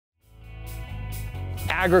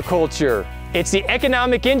agriculture. It's the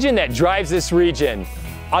economic engine that drives this region.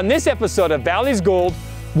 On this episode of Valley's Gold,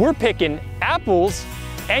 we're picking apples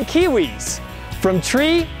and kiwis. From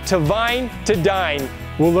tree to vine to dine,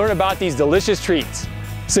 we'll learn about these delicious treats.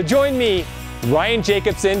 So join me, Ryan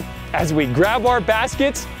Jacobsen, as we grab our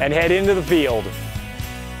baskets and head into the field.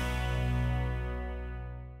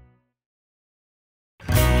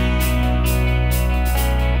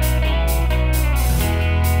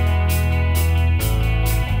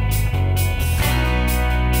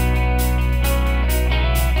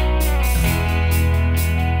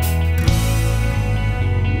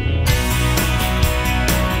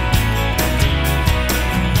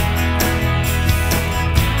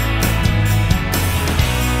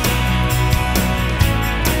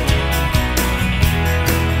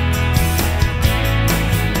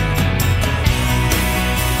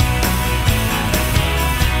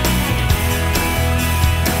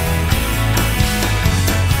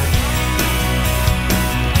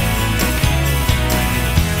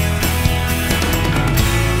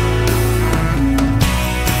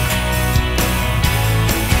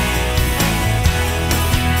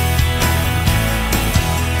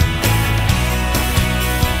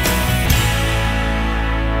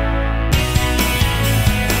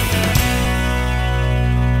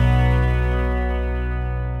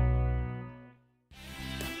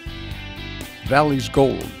 Valley's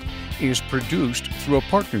Gold is produced through a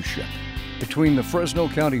partnership between the Fresno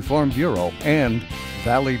County Farm Bureau and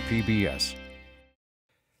Valley PBS.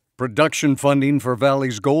 Production funding for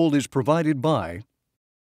Valley's Gold is provided by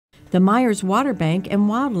the Myers Water Bank and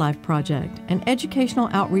Wildlife Project, an educational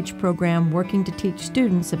outreach program working to teach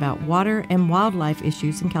students about water and wildlife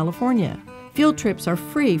issues in California. Field trips are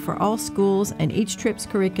free for all schools, and each trip's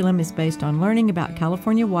curriculum is based on learning about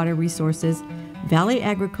California water resources, valley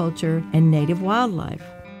agriculture, and native wildlife.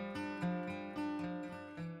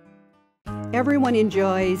 Everyone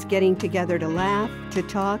enjoys getting together to laugh, to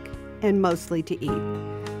talk, and mostly to eat.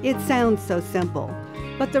 It sounds so simple,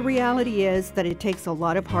 but the reality is that it takes a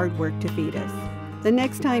lot of hard work to feed us. The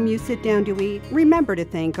next time you sit down to eat, remember to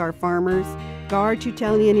thank our farmers, Garge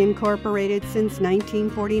Italian Incorporated since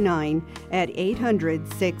 1949 at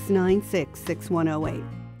 800-696-6108.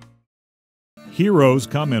 Heroes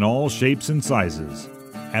come in all shapes and sizes.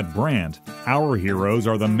 At Brandt, our heroes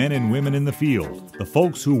are the men and women in the field, the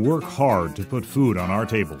folks who work hard to put food on our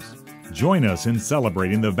tables. Join us in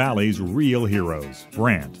celebrating the Valley's real heroes.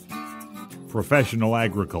 Brandt, professional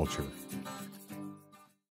agriculture.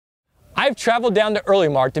 I've traveled down to Early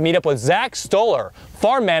Mark to meet up with Zack Stuller,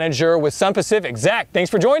 farm manager with Sun Pacific. Zack, thanks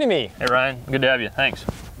for joining me. Hey Ryan, good to have you, thanks.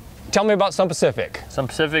 Tell me about Sun Pacific. Sun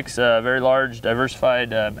Pacific's a very large,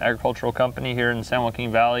 diversified agricultural company here in the San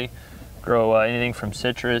Joaquin Valley. Grow anything from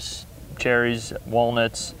citrus, cherries,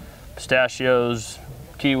 walnuts, pistachios,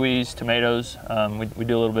 kiwis, tomatoes. We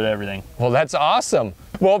do a little bit of everything. Well, that's awesome.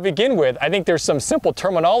 Well, to begin with, I think there's some simple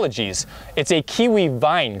terminologies. It's a kiwi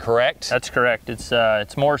vine, correct? That's correct.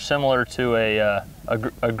 It's more similar to a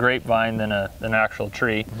grapevine than an actual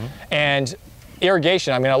tree. Mm-hmm. And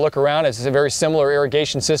irrigation, I mean, I look around, it's a very similar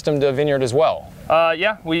irrigation system to a vineyard as well.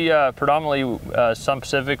 Yeah, we predominantly, Sun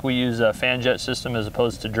Pacific, we use a fan jet system as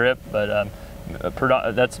opposed to drip, but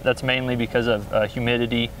that's mainly because of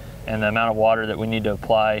humidity and the amount of water that we need to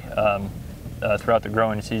apply throughout the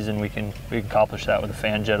growing season. We can accomplish that with a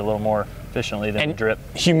fan jet a little more efficiently than drip.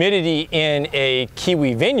 Humidity in a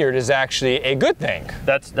kiwi vineyard is actually a good thing.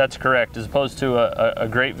 That's correct. As opposed to a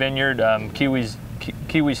great vineyard,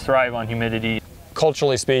 kiwis thrive on humidity.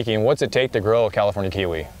 Culturally speaking, what's it take to grow a California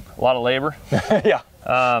kiwi? A lot of labor. Yeah.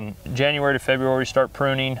 January to February start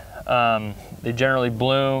pruning. They generally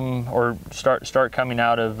bloom or start coming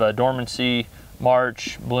out of dormancy.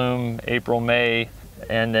 March, bloom, April, May,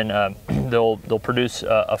 and then they'll produce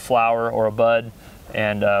a flower or a bud,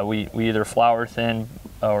 and we either flower thin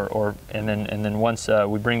and then once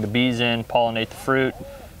we bring the bees in, pollinate the fruit,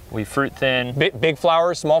 we fruit thin. Big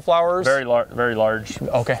flowers, small flowers? Very large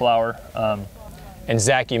flower. And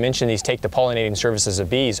Zack, you mentioned these take the pollinating services of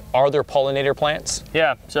bees. Are there pollinator plants?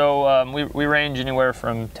 Yeah, so we range anywhere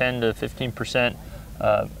from 10 to 15%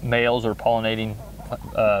 males are pollinating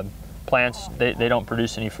plants. They don't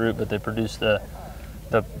produce any fruit, but they produce the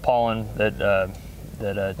pollen that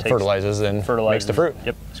fertilizes and makes the fruit.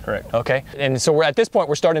 Yep, that's correct. Okay, and so at this point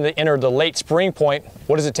we're starting to enter the late spring point.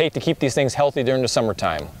 What does it take to keep these things healthy during the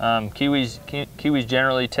summertime? Kiwis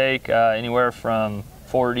generally take anywhere from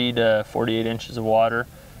 40 to 48 inches of water,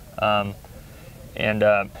 you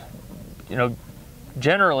know,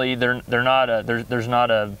 generally they're not there's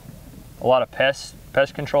not a lot of pests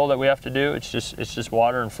pest control that we have to do. It's just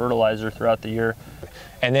water and fertilizer throughout the year.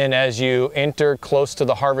 And then as you enter close to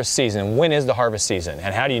the harvest season, when is the harvest season,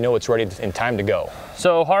 and how do you know it's ready in time to go?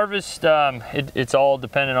 So harvest, it's all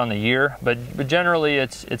dependent on the year, but generally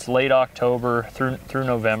it's late October through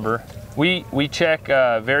November. We check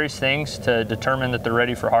various things to determine that they're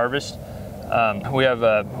ready for harvest.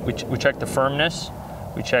 We check the firmness,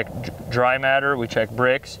 we check dry matter, we check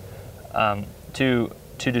bricks to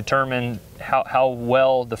determine how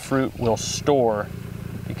well the fruit will store,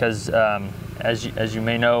 because as you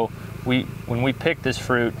may know, when we pick this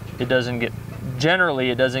fruit, it doesn't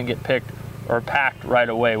get picked or packed right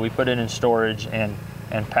away. We put it in storage and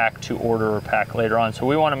pack to order or pack later on. So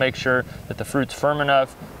we want to make sure that the fruit's firm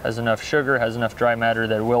enough, has enough sugar, has enough dry matter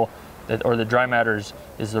or the dry matter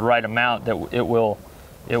is the right amount that it will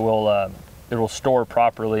store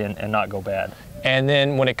properly and not go bad. And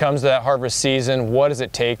then when it comes to that harvest season, what does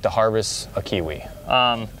it take to harvest a kiwi?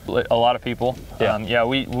 A lot of people. Yeah.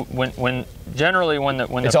 Generally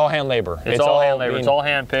when it's all hand labor. It's all hand labor. It's all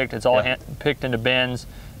hand picked. It's all picked into bins.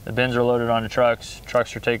 The bins are loaded onto trucks.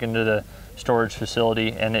 Trucks are taken to the storage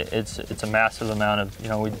facility, and it's a massive amount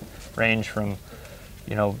of, we range from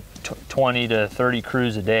 20 to 30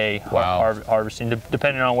 crews a day. Wow. Harvesting,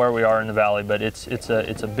 depending on where we are in the valley. But it's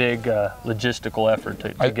a big logistical effort to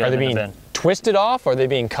get them in the bin. Are they being twisted off, or are they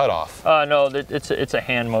being cut off? No, it's a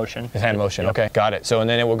hand motion. It's hand motion. Yep. Okay, got it. So and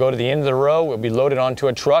then it will go to the end of the row. It will be loaded onto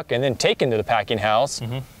a truck and then taken to the packing house.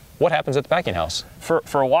 Mm-hmm. What happens at the packing house?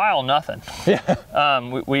 For a while, nothing. Yeah.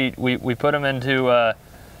 We put them into.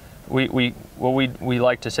 What we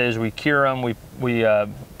like to say is we cure them. We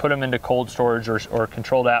put them into cold storage or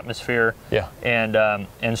controlled atmosphere. Yeah.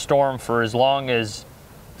 And store them for as long as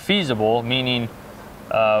feasible, meaning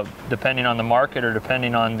depending on the market or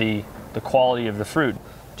depending on the quality of the fruit.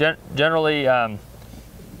 Generally,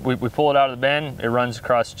 we pull it out of the bin. It runs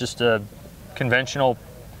across just a conventional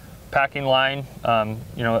packing line.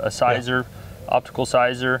 A sizer, optical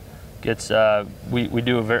sizer. Gets we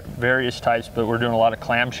do various types, but we're doing a lot of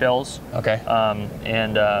clamshells. Okay.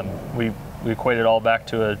 We equate it all back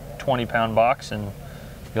to a 20-pound box and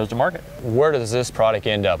it goes to market. Where does this product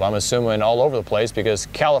end up? I'm assuming all over the place, because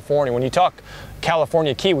California, when you talk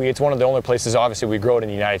California kiwi, it's one of the only places obviously we grow it in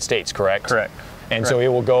the United States, correct? Correct. And so it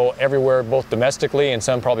will go everywhere, both domestically and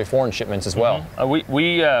some probably foreign shipments as well.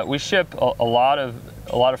 Mm-hmm. We ship a lot of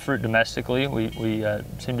fruit domestically. We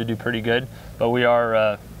seem to do pretty good, but we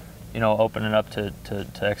are opening up to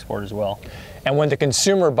export as well. And when the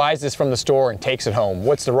consumer buys this from the store and takes it home,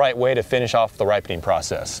 what's the right way to finish off the ripening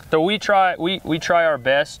process? So we try our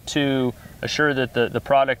best to assure that the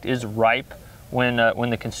product is ripe when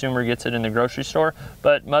the consumer gets it in the grocery store.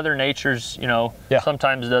 But Mother Nature's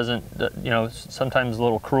sometimes doesn't, sometimes a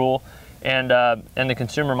little cruel, and the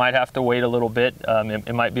consumer might have to wait a little bit.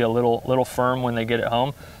 It might be a little firm when they get it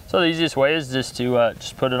home. So the easiest way is just to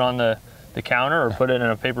just put it on the counter or put it in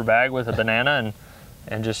a paper bag with a banana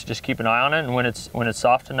and just keep an eye on it. And when it's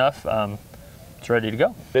soft enough, it's ready to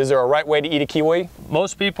go. Is there a right way to eat a kiwi?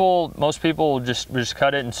 Most people just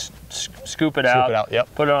cut it and scoop it out.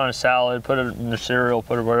 Yep. Put it on a salad, put it in their cereal,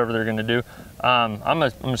 put it whatever they're going to do. I'm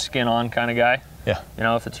a skin on kind of guy.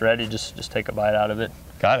 Yeah. If it's ready, just take a bite out of it.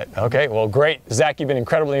 Got it. Okay, well, great. Zach, you've been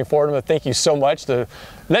incredibly informative. Thank you so much to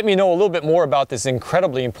let me know a little bit more about this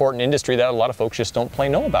incredibly important industry that a lot of folks just don't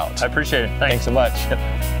plain know about. I appreciate it. Thanks so much.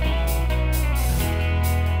 Yep.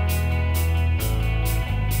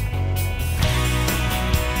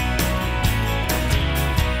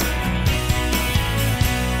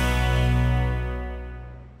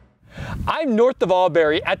 I'm north of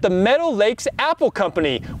Albury at the Meadow Lakes Apple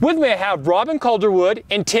Company. With me I have Robin Calderwood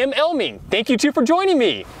and Tim Elming. Thank you two for joining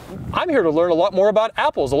me. I'm here to learn a lot more about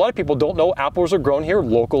apples. A lot of people don't know apples are grown here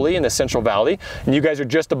locally in the Central Valley. And you guys are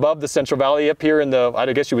just above the Central Valley up here in the,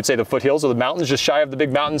 I guess you would say the foothills or the mountains, just shy of the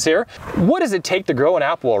big mountains here. What does it take to grow an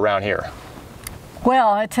apple around here?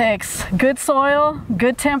 Well, it takes good soil,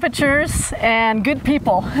 good temperatures, and good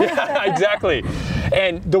people. Yeah, exactly.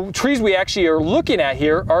 And the trees we actually are looking at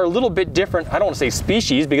here are a little bit different. I don't want to say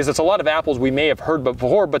species, because it's a lot of apples we may have heard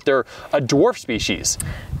before, but they're a dwarf species.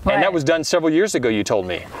 Right. And that was done several years ago, you told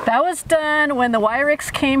me. That was done when the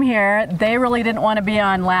Weiricks came here. They really didn't want to be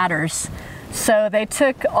on ladders. So they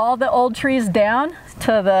took all the old trees down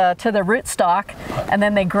to the rootstock, and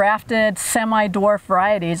then they grafted semi-dwarf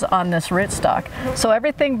varieties on this rootstock. So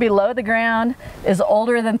everything below the ground is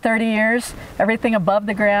older than 30 years. Everything above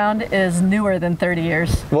the ground is newer than 30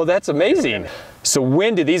 years. Well, that's amazing. So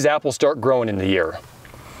when did these apples start growing in the year?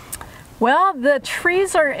 Well, the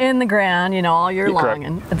trees are in the ground, all year long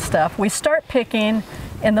and stuff. We start picking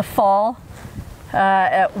in the fall.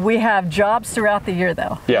 We have jobs throughout the year,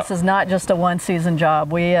 though. Yeah. This is not just a one-season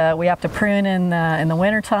job. We have to prune in the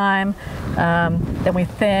wintertime, then we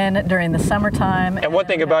thin during the summertime. And one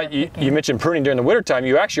thing about you mentioned pruning during the wintertime,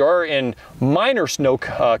 you actually are in minor snow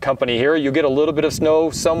company here. You get a little bit of snow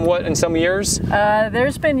somewhat in some years?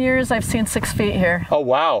 There's been years I've seen 6 feet here. Oh,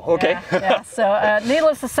 wow. Okay. Yeah. So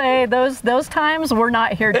needless to say, those times we're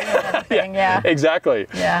not here doing anything. Yeah. Exactly.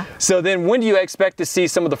 Yeah. So then when do you expect to see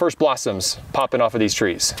some of the first blossoms popping off of these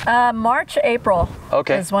trees? March, April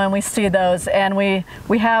is when we see those, and we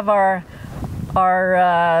have our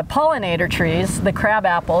pollinator trees, the crab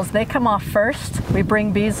apples. They come off first. We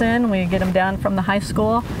bring bees in, we get them down from the high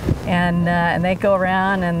school, and they go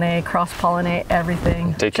around and they cross-pollinate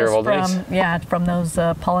everything. Take care of all these? Yeah, from those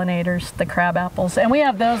pollinators, the crab apples. And we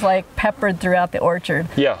have those like peppered throughout the orchard.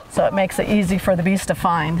 Yeah. So it makes it easy for the bees to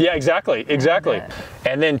find. Yeah, exactly.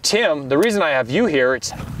 And then Tim, the reason I have you here,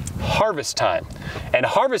 it's harvest time. And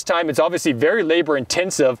harvest time, it's obviously very labor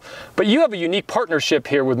intensive, but you have a unique partnership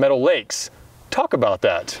here with Meadow Lakes. Talk about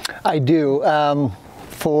that. I do.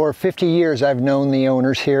 For 50 years I've known the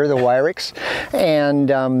owners here, the Weiricks,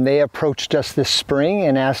 and they approached us this spring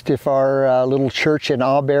and asked if our little church in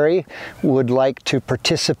Auberry would like to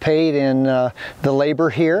participate in the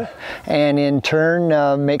labor here and in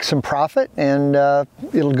turn make some profit, and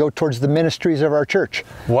it'll go towards the ministries of our church.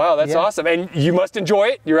 Wow, that's awesome. And you must enjoy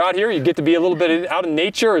it. You're out here, you get to be a little bit out in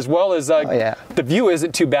nature, as well as the view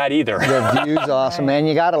isn't too bad either. The view's awesome, man.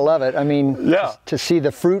 You gotta love it. I mean, to see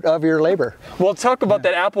the fruit of your labor. Well, talk about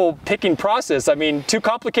that apple picking process. I mean, too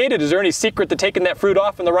complicated? Is there any secret to taking that fruit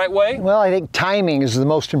off in the right way? Well, I think timing is the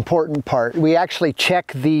most important part. We actually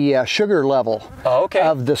check the sugar level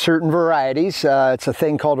of the certain varieties. It's a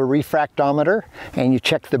thing called a refractometer, and you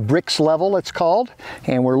check the Brix level, it's called,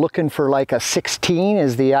 and we're looking for like a 16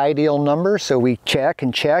 is the ideal number. So we check,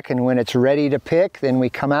 and when it's ready to pick, then we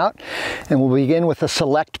come out and we'll begin with a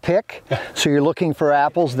select pick. So you're looking for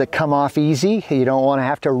apples that come off easy. You don't want to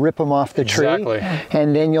have to rip them off the tree. Exactly.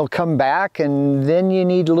 And then you'll come back, and then you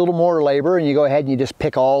need a little more labor, and you go ahead and you just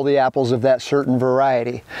pick all the apples of that certain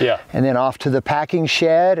variety. Yeah. And then off to the packing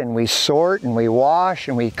shed, and we sort and we wash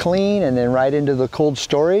and we clean, and then right into the cold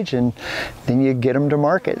storage, and then you get them to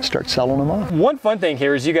market, start selling them off. One fun thing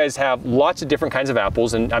here is you guys have lots of different kinds of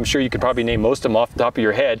apples, and I'm sure you could probably name most of them off the top of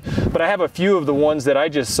your head, but I have a few of the ones that I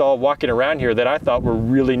just saw walking around here that I thought were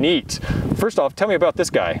really neat. First off, tell me about this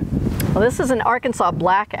guy. Well, this is an Arkansas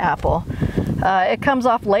black apple. It comes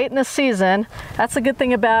off late in the season. That's the good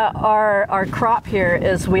thing about our crop here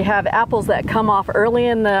is we have apples that come off early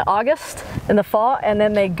in the August, in the fall, and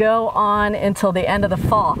then they go on until the end of the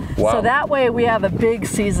fall. Wow. So that way we have a big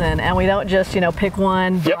season, and we don't just, pick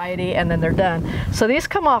one variety and then they're done. So these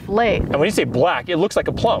come off late. And when you say black, it looks like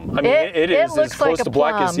a plum. I mean, it is as close to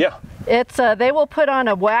black as, It's they will put on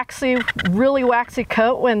a really waxy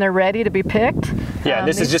coat when they're ready to be picked. Yeah,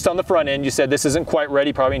 this is just on the front end. You said this isn't quite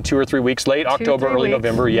ready, probably in 2 or 3 weeks, late October, early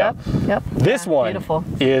November. Yeah. Yep. This one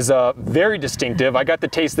is very distinctive. I got to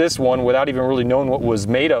taste this one without even really knowing what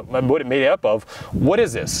it made up of. What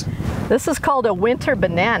is this? This is called a winter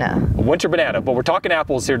banana. A winter banana, but we're talking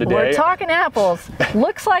apples here today. We're talking apples.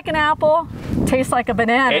 Looks like an apple, tastes like a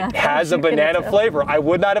banana. It has a banana flavor. I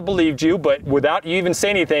would not have believed you, but without you even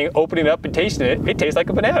saying anything, opening it up and tasting it, it tastes like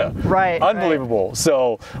a banana. Right. Unbelievable. Right.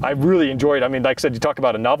 So I really enjoyed it. I mean, like I said, you talk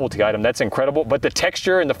about a novelty item, that's incredible, but the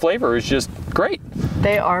texture and the flavor is just great.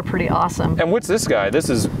 They are pretty awesome. And what's this guy? This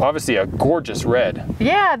is obviously a gorgeous red.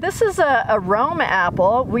 Yeah, this is a Rome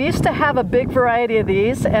apple. We used to have a big variety of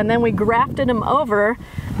these, and then we grafted them over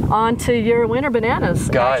onto your winter bananas,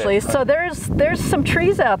 actually. So there's some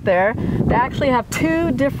trees out there that actually have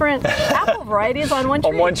 2 different apple varieties on one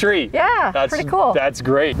tree. On one tree. Yeah, that's pretty cool. That's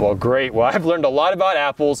great. Well, great. Well, I've learned a lot about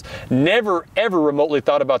apples. Never, ever remotely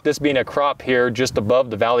thought about this being a crop here just above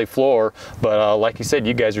the valley floor. But like you said,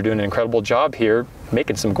 you guys are doing an incredible job here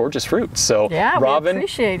making some gorgeous fruits. So yeah, Robin, we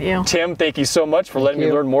appreciate you. Tim, thank you so much for letting me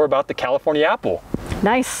learn more about the California apple.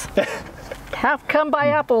 Nice. Come buy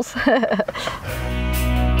apples.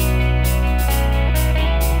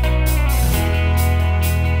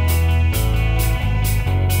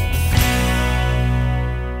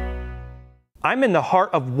 I'm in the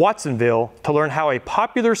heart of Watsonville to learn how a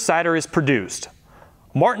popular cider is produced.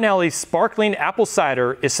 Martinelli's sparkling apple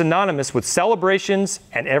cider is synonymous with celebrations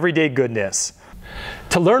and everyday goodness.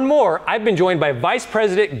 To learn more, I've been joined by Vice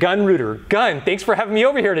President Gun Reuter. Gun, thanks for having me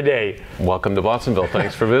over here today. Welcome to Watsonville.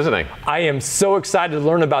 Thanks for visiting. I am so excited to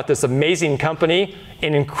learn about this amazing company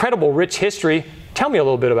and incredible rich history. Tell me a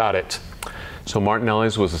little bit about it. So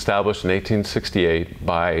Martinelli's was established in 1868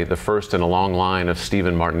 by the first in a long line of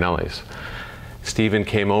Stephen Martinellis. Stephen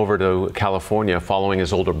came over to California following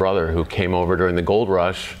his older brother, who came over during the gold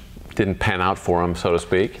rush. Didn't pan out for him, so to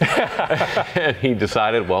speak. And he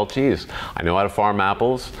decided, well, geez, I know how to farm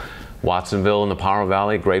apples. Watsonville in the Power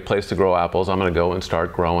Valley, great place to grow apples. I'm going to go and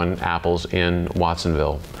start growing apples in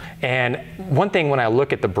Watsonville. And one thing when I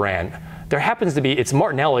look at the brand, there happens to be, it's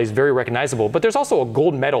Martinelli, is very recognizable, but there's also a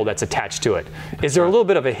gold medal that's attached to it. Is there a little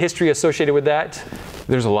bit of a history associated with that?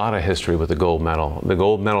 There's a lot of history with the gold medal. The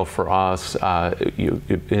gold medal for us,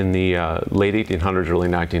 in the late 1800s, early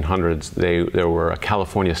 1900s, there were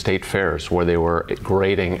California state fairs where they were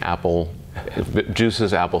grading apple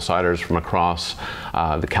juices, apple ciders from across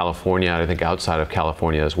the California, I think outside of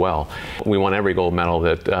California as well. We won every gold medal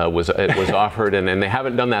that was offered, and they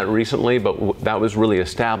haven't done that recently, but that was really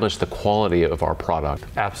established the quality of our product.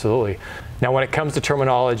 Absolutely. Now when it comes to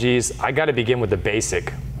terminologies, I got to begin with the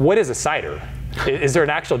basic. What is a cider? Is there an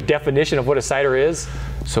actual definition of what a cider is?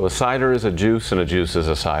 So a cider is a juice and a juice is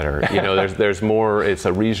a cider. You know, there's more, it's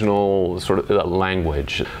a regional sort of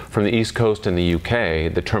language. From the East Coast in the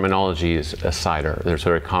UK, the terminology is a cider. There's a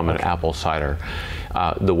very common apple cider.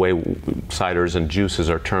 The way ciders and juices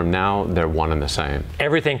are termed now, they're one and the same.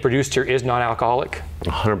 Everything produced here is non-alcoholic?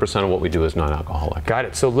 100% of what we do is non-alcoholic. Got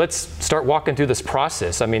it. So let's start walking through this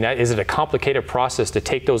process. I mean, is it a complicated process to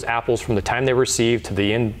take those apples from the time they're received to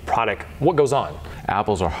the end product? What goes on?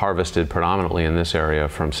 Apples are harvested predominantly in this area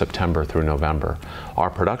from September through November. Our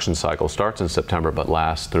production cycle starts in September but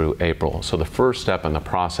lasts through April. So the first step in the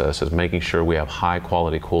process is making sure we have high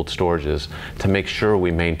quality cold storages to make sure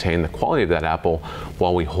we maintain the quality of that apple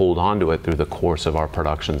while we hold on to it through the course of our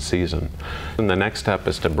production season. And the next step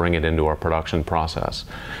is to bring it into our production process.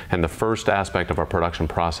 And the first aspect of our production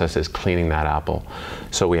process is cleaning that apple.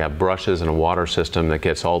 So we have brushes and a water system that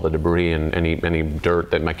gets all the debris and any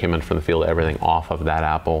dirt that might come in from the field, everything off of that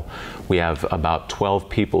apple. We have about 12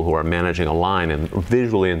 people who are managing a line and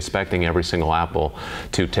visually inspecting every single apple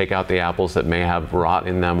to take out the apples that may have rot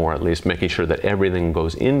in them, or at least making sure that everything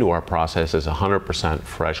goes into our process is 100%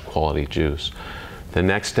 fresh quality juice. The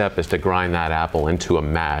next step is to grind that apple into a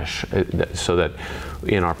mash so that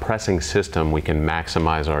in our pressing system we can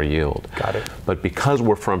maximize our yield. Got it. But because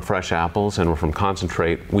we're from fresh apples and we're from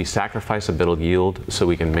concentrate, we sacrifice a bit of yield so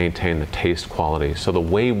we can maintain the taste quality. So the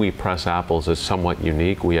way we press apples is somewhat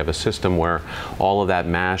unique. We have a system where all of that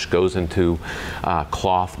mash goes into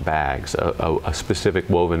cloth bags, a specific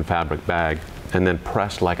woven fabric bag, and then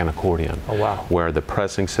pressed like an accordion. Oh, wow. Where the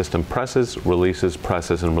pressing system presses,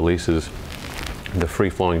 presses, and releases. The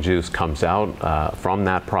free-flowing juice comes out from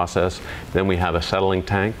that process. Then we have a settling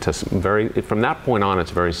tank. From that point on,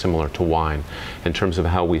 it's very similar to wine in terms of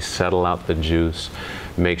how we settle out the juice,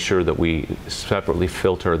 make sure that we separately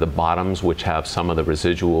filter the bottoms, which have some of the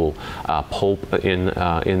residual pulp in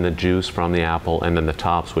the juice from the apple, and then the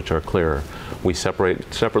tops, which are clearer. We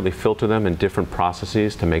separately filter them in different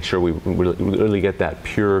processes to make sure we really get that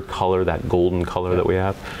pure color, that golden color that we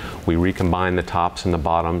have. We recombine the tops and the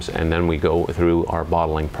bottoms, and then we go through our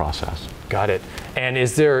bottling process. Got it. And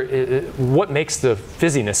what makes the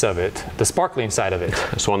fizziness of it, the sparkling side of it?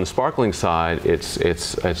 So on the sparkling side, it's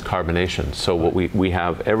carbonation. So what we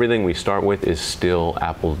have, everything we start with is still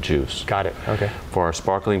apple juice. Got it. Okay. For our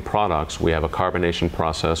sparkling products, we have a carbonation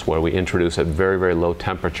process where we introduce at very, very low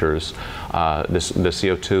temperatures the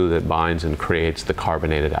CO2 that binds and creates the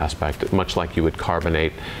carbonated aspect. Much like you would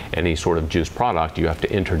carbonate any sort of juice product, you have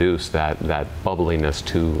to introduce that bubbliness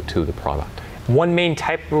to the product. One main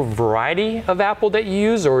type of variety of apple that you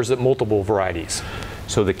use, or is it multiple varieties?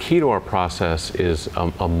 So the key to our process is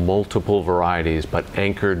a multiple varieties, but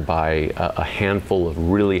anchored by a handful of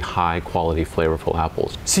really high quality, flavorful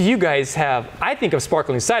apples. So you guys have, I think of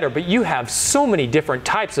sparkling cider, but you have so many different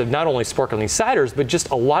types of not only sparkling ciders, but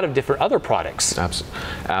just a lot of different other products.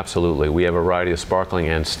 Absolutely. We have a variety of sparkling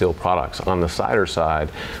and still products. On the cider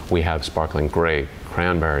side, we have sparkling grape,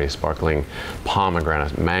 cranberry, sparkling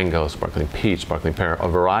pomegranate, mango, sparkling peach, sparkling pear, a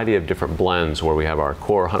variety of different blends where we have our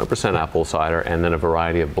core 100% apple cider and then a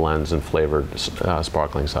variety of blends and flavored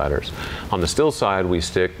sparkling ciders. On the still side, we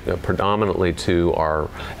stick predominantly to our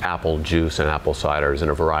apple juice and apple ciders in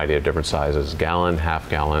a variety of different sizes, gallon, half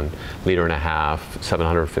gallon, liter and a half,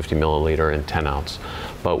 750 milliliter, and 10 ounce.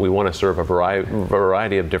 But we want to serve a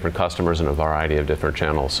variety of different customers in a variety of different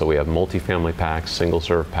channels. So we have multi-family packs, single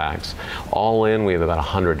serve packs. All in, we have about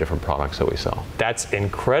 100 different products that we sell. That's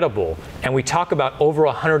incredible. And we talk about over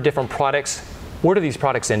 100 different products. Where do these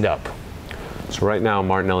products end up? So right now,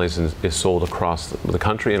 Martinelli's is sold across the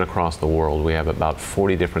country and across the world. We have about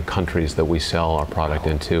 40 different countries that we sell our product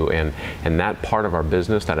into, and that part of our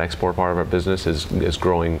business, that export part of our business, is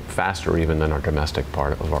growing faster even than our domestic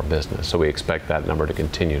part of our business. So we expect that number to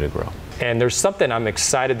continue to grow. And there's something I'm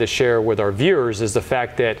excited to share with our viewers is the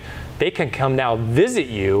fact that they can come now visit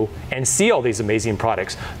you and see all these amazing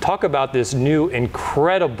products. Talk about this new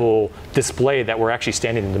incredible display that we're actually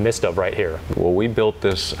standing in the midst of right here. Well, we built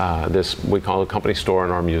this, we call it a company store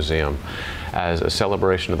in our museum, as a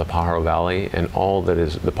celebration of the Pajaro Valley and all that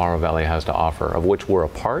is the Pajaro Valley has to offer, of which we're a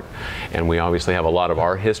part. And we obviously have a lot of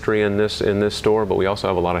our history in this store, but we also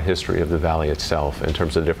have a lot of history of the valley itself in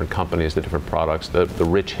terms of the different companies, the different products, the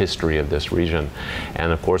rich history of this region.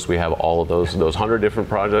 And of course, we have all of those 100 different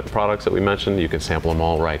products that we mentioned. You can sample them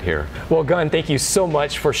all right here. Well, Gunn, thank you so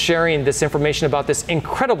much for sharing this information about this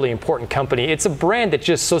incredibly important company. It's a brand that's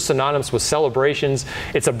just so synonymous with celebrations.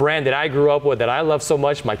 It's a brand that I grew up with, that I love so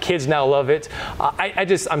much. My kids now love it.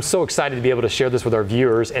 I'm so excited to be able to share this with our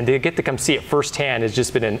viewers, and to get to come see it firsthand has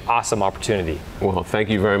just been an awesome opportunity. Well, thank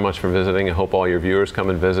you very much for visiting. I hope all your viewers come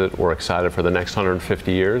and visit. We're excited for the next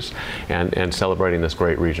 150 years and celebrating this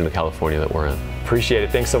great region of California that we're in. Appreciate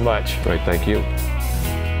it. Thanks so much. Great. Thank you.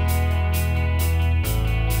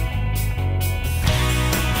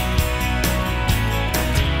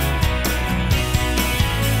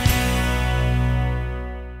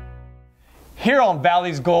 Here on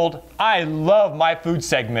Valley's Gold, I love my food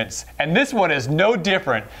segments, and this one is no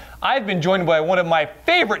different. I've been joined by one of my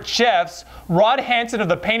favorite chefs, Rod Hansen of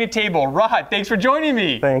the Painted Table. Rod, thanks for joining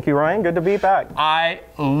me. Thank you, Ryan. Good to be back. I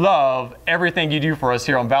love everything you do for us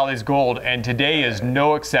here on Valley's Gold, and today is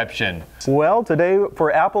no exception. Well, today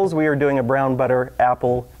for apples, we are doing a brown butter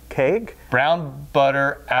apple cake. Brown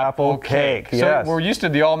butter apple cake. Yes. So we're used to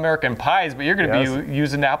the all-American pies, but you're going to be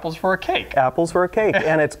using apples for a cake. Apples for a cake.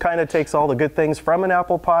 And it kind of takes all the good things from an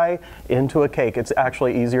apple pie into a cake. It's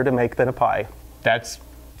actually easier to make than a pie. That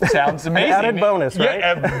sounds amazing. Added bonus, right?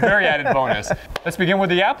 Yeah, a very added bonus. Let's begin with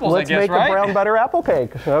the apples, I guess, right? Let's make a brown butter apple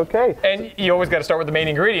cake. Okay. And you always got to start with the main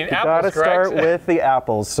ingredient, apples, correct? Got to start with the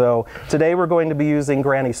apples. So today we're going to be using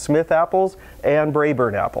Granny Smith apples and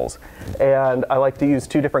Braeburn apples. And I like to use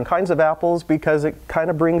two different kinds of apples because it kind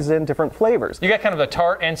of brings in different flavors. You got kind of the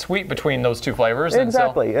tart and sweet between those two flavors.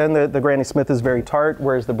 Exactly. And the Granny Smith is very tart,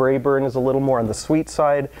 whereas the Braeburn is a little more on the sweet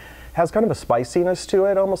side. Has kind of a spiciness to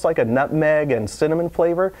it, almost like a nutmeg and cinnamon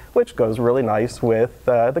flavor, which goes really nice with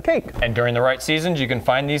the cake. And during the right seasons, you can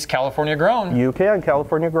find these California grown. You can,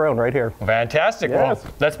 California grown right here. Fantastic. Yes.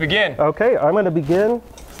 Well, let's begin. Okay, I'm going to begin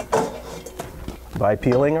by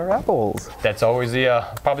peeling our apples. That's always the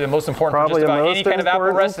probably the most important part, just about any kind of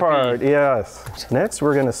apple recipe. Part, yes. Next,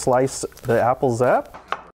 we're going to slice the apples up.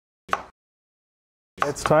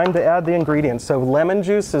 It's time to add the ingredients. So lemon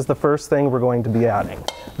juice is the first thing we're going to be adding.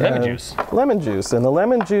 Lemon juice? Lemon juice. And the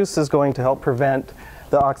lemon juice is going to help prevent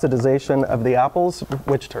the oxidization of the apples,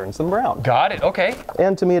 which turns them brown. Got it, okay.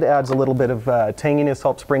 And to me it adds a little bit of tanginess,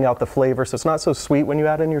 helps bring out the flavor, so it's not so sweet when you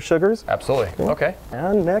add in your sugars. Absolutely, okay.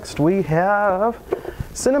 And next we have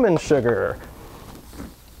cinnamon sugar.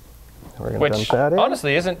 We're going to dump that in.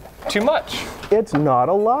 Honestly isn't too much. It's not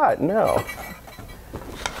a lot, no.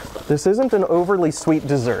 This isn't an overly sweet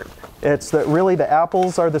dessert. It's that really the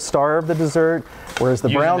apples are the star of the dessert, whereas the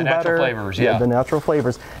brown butter, flavors, the natural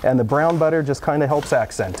flavors, and the brown butter just kind of helps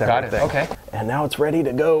accent everything. Got it, okay. And now it's ready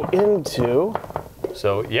to go into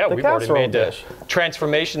So yeah, we've already made the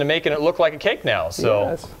transformation to making it look like a cake now. So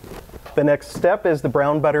yes. The next step is the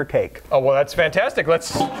brown butter cake. Oh, well, that's fantastic.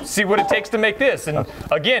 Let's see what it takes to make this. And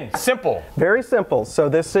again, simple. Very simple. So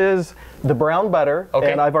this is the brown butter,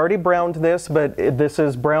 and I've already browned this, but this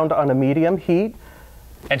is browned on a medium heat.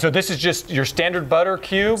 And so this is just your standard butter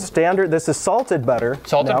cube? Standard. This is salted butter.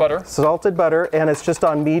 Salted butter. Salted butter, and it's just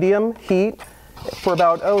on medium heat for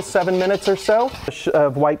about 7 minutes or so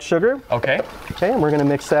of white sugar. Okay. Okay, and we're going to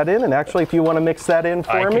mix that in. And actually, if you want to mix that in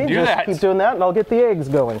for me, just keep doing that, and I'll get the eggs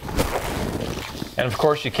going. And of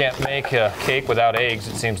course, you can't make a cake without eggs,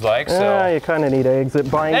 it seems like. So you kind of need eggs.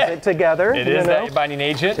 It binds it together. It is that binding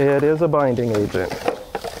agent? It is a binding agent.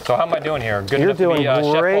 So how am I doing here? Good enough to be chef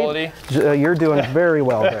quality? You're doing very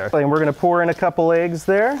well there. And we're going to pour in a couple eggs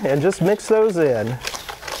there and just mix those in.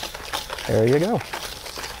 There you go.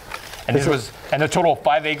 And and the total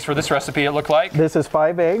 5 eggs for this recipe, it looked like? This is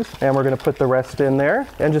 5 eggs, and we're going to put the rest in there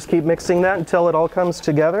and just keep mixing that until it all comes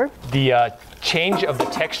together. The change of the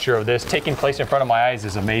texture of this taking place in front of my eyes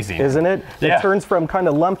is amazing. Isn't it? Yeah. It turns from kind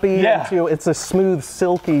of lumpy into, it's a smooth,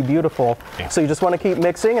 silky, beautiful. Yeah. So you just want to keep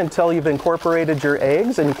mixing until you've incorporated your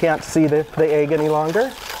eggs and you can't see the egg any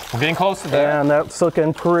longer. We're getting close to that. And that's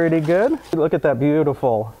looking pretty good. Look at that,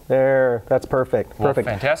 beautiful. There, that's perfect. Well, perfect.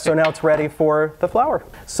 fantastic. So now it's ready for the flour.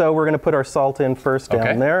 So we're going to put our salt in first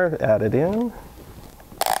down there, add it in.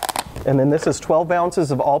 And then this is 12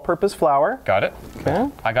 ounces of all-purpose flour. Got it. Okay.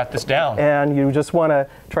 I got this down. And you just want to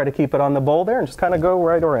try to keep it on the bowl there and just kind of go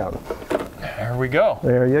right around. There we go.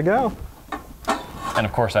 There you go. And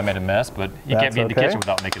of course I made a mess, but you can't be in the kitchen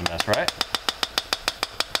without making a mess, right?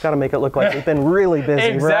 Got to make it look like we've been really busy,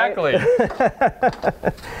 exactly.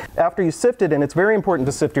 Right? After you sift it in, it's very important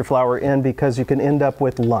to sift your flour in because you can end up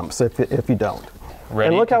with lumps if you don't. Ready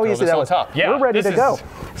and look how easy that was. Top. Yeah, we're ready to go.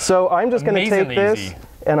 So I'm just going to take this easy.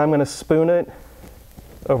 and I'm going to spoon it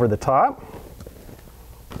over the top.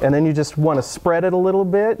 And then you just want to spread it a little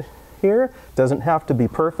bit here. Doesn't have to be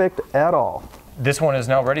perfect at all. This one is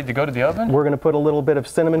now ready to go to the oven? We're going to put a little bit of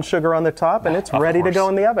cinnamon sugar on the top, and it's ready to go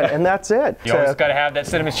in the oven, and that's it. You always got to have that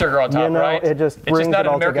cinnamon sugar on top, right? It just brings it's just not it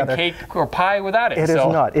all an American together. cake or pie without it. It is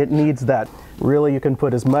not. It needs that. Really, you can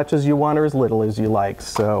put as much as you want or as little as you like.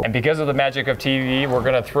 So. And because of the magic of TV, we're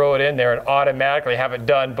going to throw it in there and automatically have it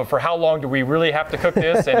done. But for how long do we really have to cook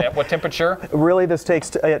this, and at what temperature? Really, this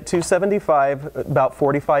takes at 275 about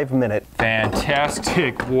 45 minutes.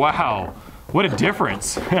 Fantastic! Wow, what a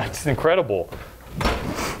difference! That's incredible.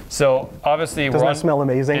 So obviously, doesn't that smell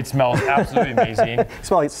amazing? It smells absolutely amazing. It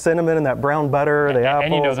smells like cinnamon and that brown butter, the apples.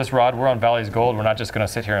 And you know this, Rod, we're on Valley's Gold. We're not just going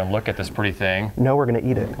to sit here and look at this pretty thing. No, we're going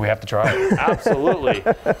to eat it. We have to try it. Absolutely.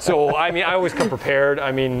 So I mean, I always come prepared.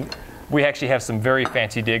 I mean, we actually have some very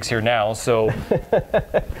fancy digs here now, so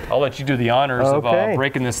I'll let you do the honors of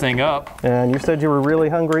breaking this thing up. And you said you were really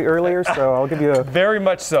hungry earlier, so I'll give you a very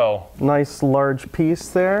much so nice large piece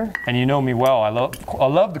there. And you know me well. I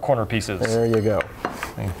love the corner pieces. There you go.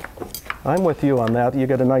 I'm with you on that. You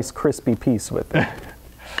get a nice crispy piece with it.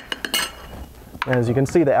 As you can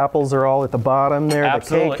see, the apples are all at the bottom there.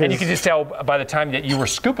 Absolutely, the cake and you can just tell by the time that you were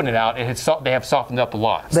scooping it out, they have softened up a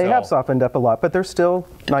lot. They have softened up a lot, but they're still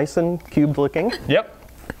nice and cubed looking. Yep.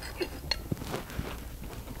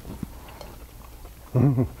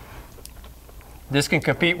 This can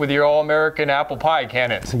compete with your all-American apple pie,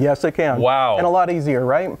 can it? Yes, it can. Wow. And a lot easier,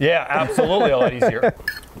 right? Yeah, absolutely a lot easier.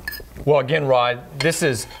 Well, again, Rod, this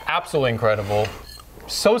is absolutely incredible.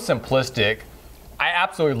 So simplistic. I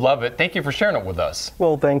absolutely love it. Thank you for sharing it with us.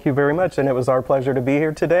 Well, thank you very much. And it was our pleasure to be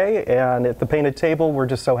here today. And at the Painted Table, we're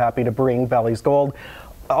just so happy to bring Valley's Gold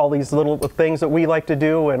all these little things that we like to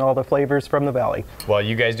do and all the flavors from the Valley. Well,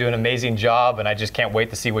 you guys do an amazing job, and I just can't wait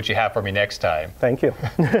to see what you have for me next time. Thank you.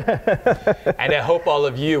 And I hope all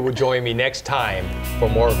of you will join me next time for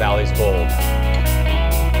more Valley's Gold.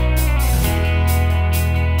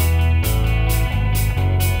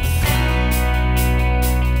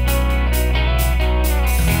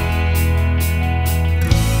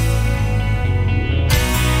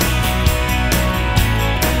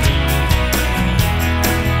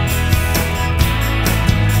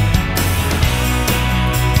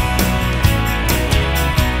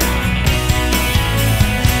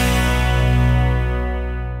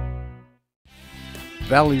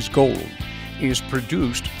 Valley's Gold is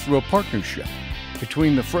produced through a partnership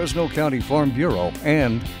between the Fresno County Farm Bureau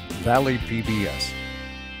and Valley PBS.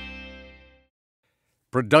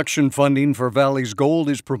 Production funding for Valley's Gold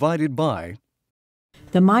is provided by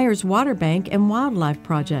the Myers Water Bank and Wildlife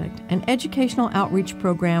Project, an educational outreach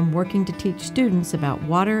program working to teach students about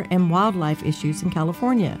water and wildlife issues in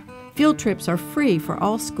California. Field trips are free for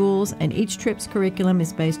all schools, and each trip's curriculum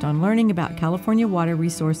is based on learning about California water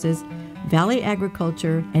resources, valley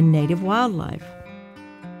agriculture, and native wildlife.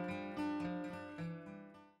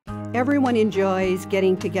 Everyone enjoys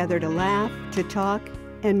getting together to laugh, to talk,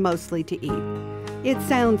 and mostly to eat. It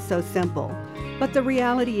sounds so simple, but the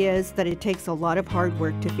reality is that it takes a lot of hard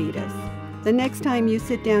work to feed us. The next time you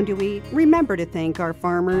sit down to eat, remember to thank our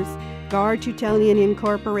farmers, Garge Italian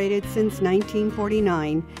Incorporated since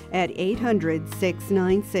 1949 at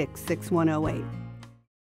 800-696-6108.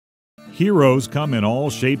 Heroes come in all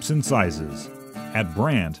shapes and sizes. At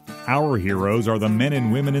Brandt, our heroes are the men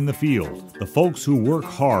and women in the field, the folks who work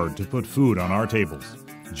hard to put food on our tables.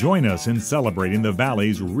 Join us in celebrating the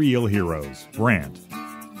Valley's real heroes. Brandt,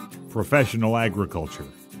 professional agriculture.